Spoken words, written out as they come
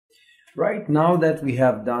Right, now that we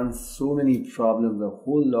have done so many problems, a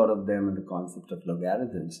whole lot of them in the concept of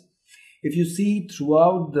logarithms, if you see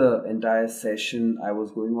throughout the entire session, I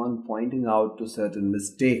was going on pointing out to certain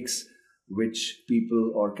mistakes which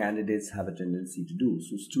people or candidates have a tendency to do.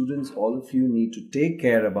 So students, all of you need to take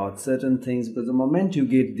care about certain things, because the moment you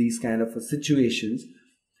get these kind of situations,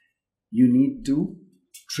 you need to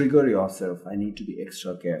trigger yourself. I need to be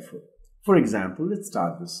extra careful. For example, let's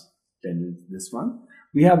start this one.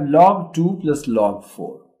 We have log 2 plus log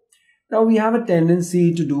 4. Now we have a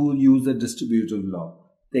tendency to use the distributive law,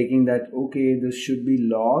 taking that, okay, this should be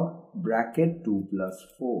log bracket 2 plus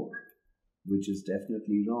 4, which is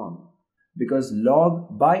definitely wrong. Because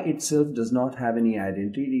log by itself does not have any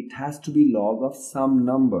identity. It has to be log of some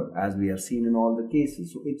number, as we have seen in all the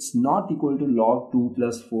cases. So it's not equal to log 2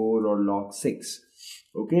 plus 4 or log 6.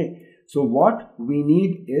 Okay. So what we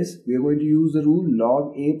need is, we are going to use the rule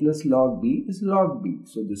log A plus log B is log B.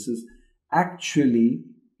 So this is actually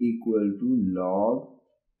equal to log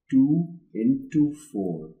 2 into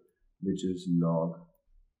 4, which is log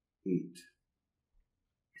 8.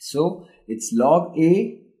 So it's log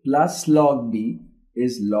A plus log B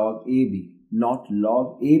is log AB, not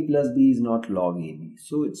log A plus B is not log AB.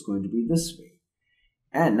 So it's going to be this way.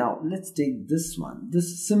 And now let's take this one. This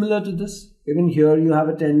is similar to this. Even here you have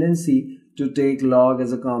a tendency to take log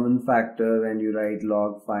as a common factor and you write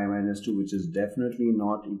log 5 minus 2, which is definitely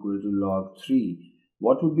not equal to log 3.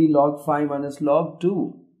 What would be log 5 minus log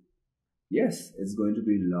 2? Yes, it's going to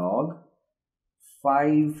be log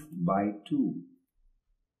 5 by 2.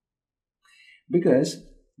 Because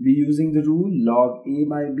we're using the rule log A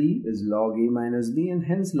by B is log A minus B, and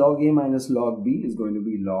hence log A minus log B is going to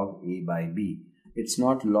be log A by B. It's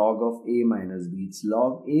not log of A minus B, it's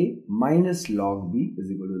log A minus log B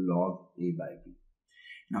is equal to log A by B.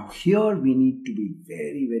 Now here we need to be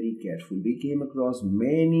very, very careful. We came across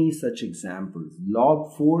many such examples.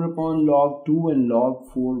 Log 4 upon log 2 and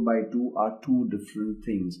log 4 by 2 are two different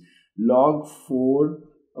things. Log 4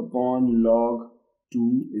 upon log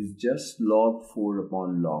 2 is just log 4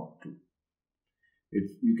 upon log 2.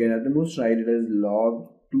 You can at the most write it as log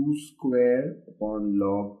 2 square upon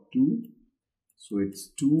log 2. So it's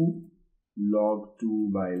 2 log 2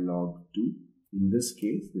 by log 2 in this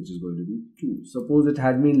case, which is going to be 2. Suppose it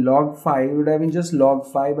had been log 5, it would have been just log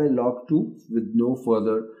 5 by log 2 with no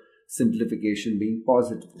further simplification being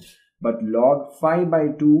positive. But log 5 by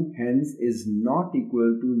 2 hence is not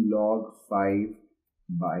equal to log 5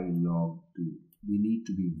 by log 2. We need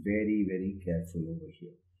to be very, very careful over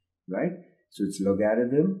here, right? So it's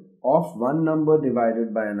logarithm of one number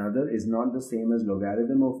divided by another is not the same as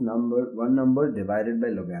logarithm of one number divided by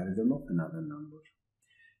logarithm of another number.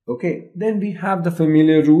 Okay, then we have the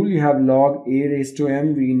familiar rule. You have log A raised to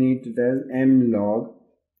m. We need to tell m log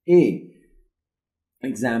A.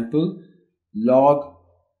 Example, log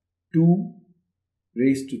 2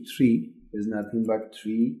 raised to 3 is nothing but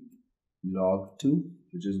 3 log 2,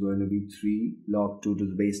 which is going to be 3 log 2 to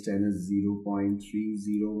the base 10 is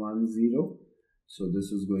 0.3010. So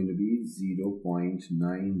this is going to be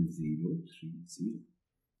 0.9030.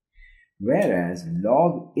 Whereas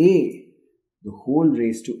log A, the whole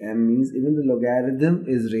raised to m, means even the logarithm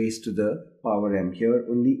is raised to the power m. Here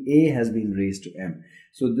only A has been raised to m.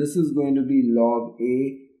 So this is going to be log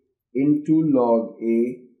A into log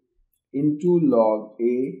A into log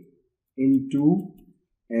A into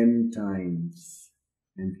m times.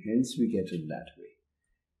 And hence we get it that way,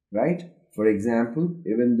 right? For example,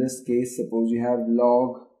 even this case, suppose you have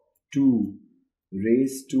log 2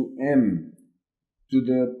 raised to m to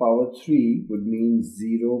the power 3 would mean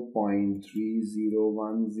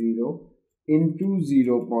 0.3010 into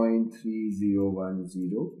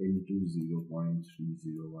 0.3010 into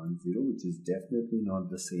 0.3010, which is definitely not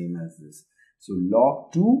the same as this. So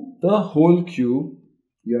log 2, the whole cube,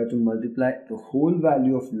 you have to multiply the whole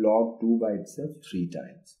value of log 2 by itself 3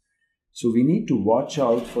 times. So we need to watch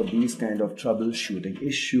out for these kind of troubleshooting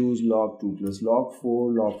issues, log 2 plus log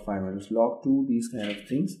 4, log 5 minus log 2, these kind of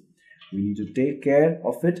things. We need to take care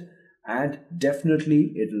of it, and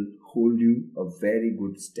definitely it will hold you a very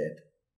good stead.